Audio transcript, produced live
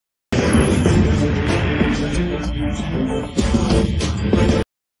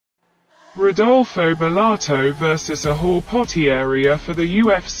Rodolfo Bellato vs Ihor Potieria for the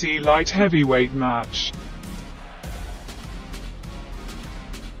UFC light heavyweight match.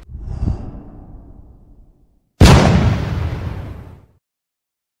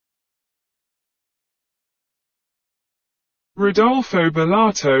 Rodolfo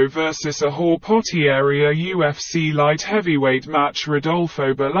Bellato vs Ihor Potieria UFC light heavyweight match.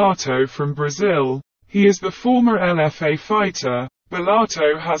 Rodolfo Bellato from Brazil. He is the former LFA fighter.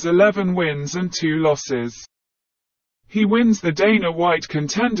 Bellato has 11 wins and 2 losses. He wins the Dana White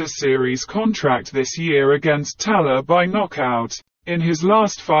Contender Series contract this year against Talha by knockout. In his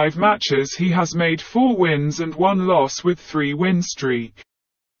last 5 matches he has made 4 wins and 1 loss with 3-win streak.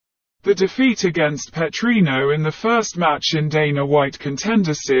 The defeat against Petrino in the first match in Dana White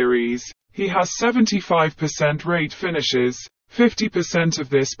Contender Series, he has 75% rate finishes, 50% of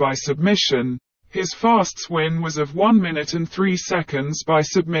this by submission. His fastest win was of 1 minute and 3 seconds by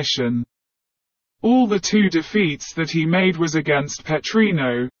submission. All the 2 defeats that he made was against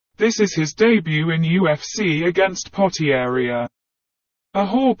Petrino. This is his debut in UFC against Potieria.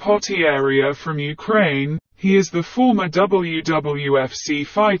 Ihor Potieria from Ukraine. He is the former WWFC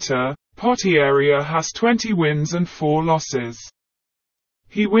fighter. Potieria has 20 wins and 4 losses.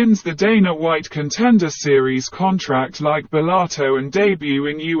 He wins the Dana White Contender Series contract like Bellato and debut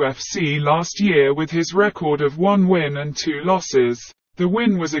in UFC last year with his record of 1 win and 2 losses. The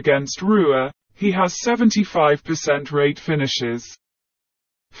win was against Rua. He has 75% rate finishes.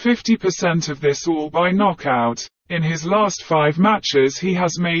 50% of this all by knockout. In his last 5 matches he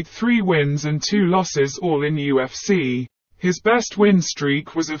has made 3 wins and 2 losses all in UFC. His best win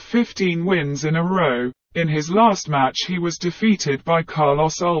streak was of 15 wins in a row. In his last match he was defeated by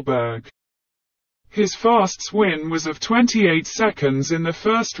Carlos Ulberg. His fastest win was of 28 seconds in the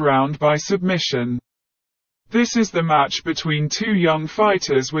first round by submission. This is the match between 2 young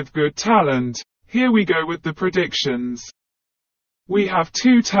fighters with good talent. Here we go with the predictions. We have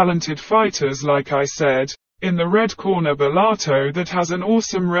 2 talented fighters like I said. In the red corner Bellato that has an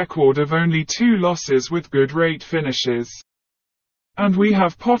awesome record of only 2 losses with good rate finishes. And we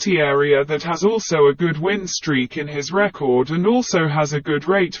have Potieria that has also a good win streak in his record and also has a good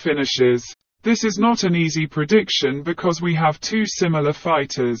rate finishes. This is not an easy prediction because we have 2 similar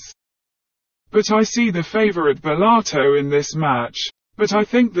fighters. But I see the favorite Bellato in this match. But I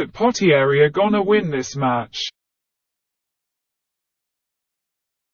think that Potieria gonna win this match.